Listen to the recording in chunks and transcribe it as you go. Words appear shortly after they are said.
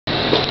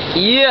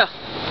Yeah.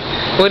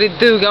 What it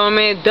do? Got my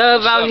man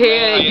Dove out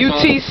here at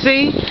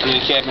UTC.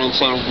 Capping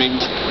Chambers, baby.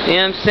 You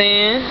know what I'm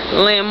saying?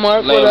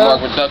 Landmark, what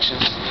Landmark up?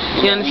 Productions.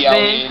 You We out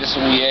understand? here, this is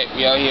where we at.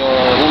 We out here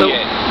on who we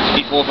at?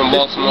 B4 from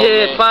Baltimore.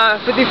 Yeah,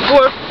 man.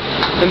 554th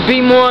and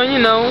B-more, you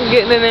know,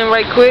 getting it in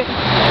right quick.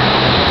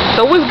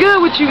 So what's good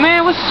with you,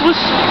 man? What's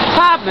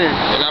poppin'?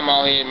 And I'm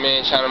out here,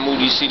 man, trying to move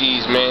these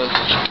CDs, man.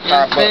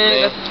 Pop up,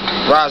 man.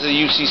 Rise of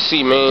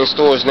UTC, man.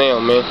 Stores now,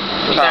 man.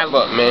 Pop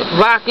up, man.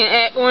 Rock and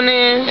Act on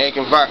there. Act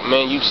and Rock,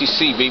 man.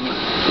 UTC, baby.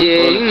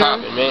 Yeah, you know.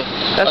 Poppin', man.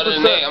 That's Other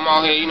than what's that, up. I'm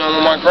out here, you know,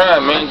 on my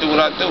grind, man. Do what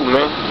I do,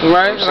 man.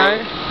 Right, You know what I'm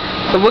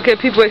right. So what can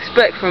people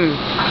expect from you?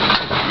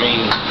 I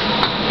mean,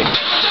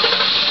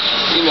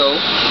 you know,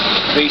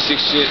 basic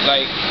shit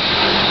like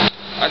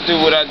I do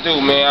what I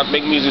do, man. I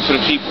make music for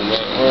the people,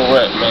 man. All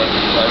rap, man.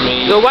 I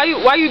mean, So why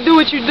you do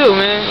what you do,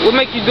 man? What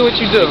make you do what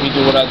you do? Make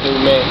me do what I do,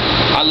 man.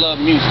 I love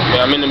music,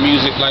 man. I'm into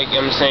music, like you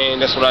know what I'm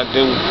saying. That's what I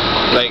do.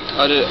 Like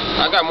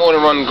I got more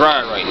than run and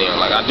grind right now.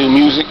 Like I do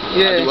music,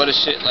 Yeah. I do other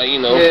shit, like you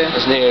know, Yeah.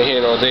 that's neither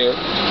here nor there.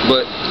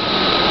 But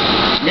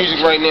music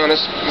right now,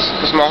 that's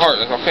my heart,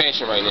 that's my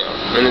passion right now.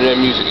 I'm into that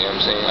music, you know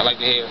what I'm saying. I like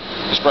to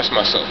express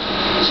myself.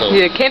 So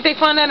Yeah, can't they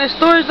find that in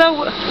stores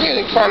though? yeah,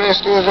 they can find it in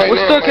stores right now.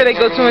 What store can they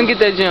like, go to and get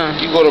that John?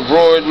 You go to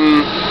Broad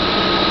and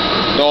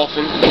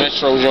Dolphin,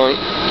 Metro joint.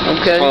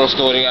 Okay. Phone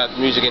store, they got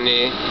music in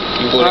there.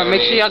 You go down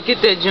Make sure there. y'all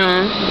get that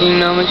John. You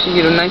know, make sure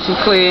you get it nice and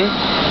clear.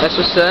 That's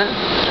what's up.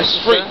 It's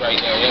free right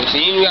now, you know what I'm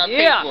saying? You ain't gotta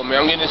pay for it, man.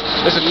 I'm getting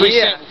this is a free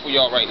sample for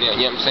y'all right now,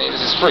 you know what I'm saying?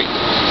 This is free.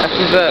 That's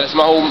what's up. That's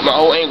my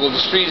whole angle.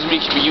 The street is me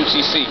keeping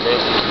UTC, man.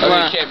 I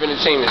mean, Camp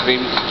Entertainment,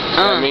 baby. You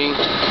know what I mean?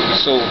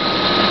 So,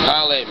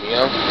 holla at me,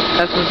 yo.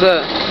 That's what's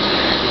up.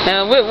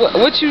 And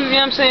what you know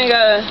what I'm saying,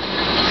 gotta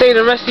say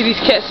to the rest of these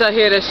cats out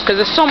here, because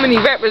there's so many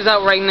rappers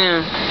out right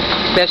now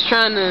that's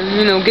trying to,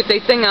 you know, get their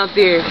thing out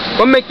there.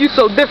 What make you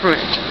so different?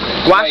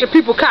 Why should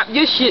people cop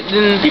your shit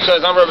then?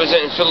 Because I'm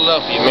representing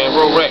Philadelphia, man,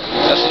 real rap.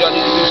 That's what y'all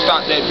need to do,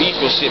 stop that beef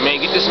and shit,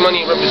 man. Get this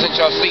money and represent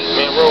y'all state,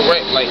 man, real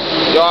rap. Like,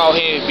 y'all out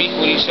here beef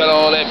with each other,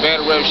 all that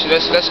battle rap shit,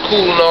 that's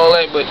cool and all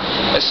that, but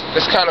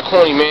that's kind of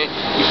corny, man.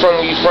 You from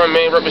where you from,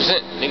 man,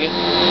 represent, nigga.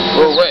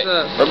 Real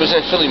rap.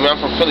 Represent Philly, man.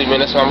 I'm from Philly, man,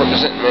 that's what I'm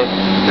representing, man.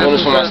 I'm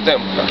doing this for my state,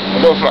 I'm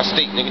doing it for my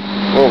state, nigga.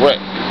 Real rap.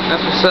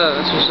 That's what's up,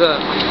 that's what's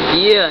up.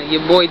 Yeah,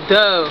 your boy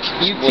Dove,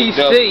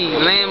 UTC,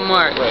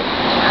 Landmark.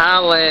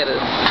 Holla at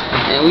us.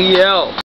 And we out.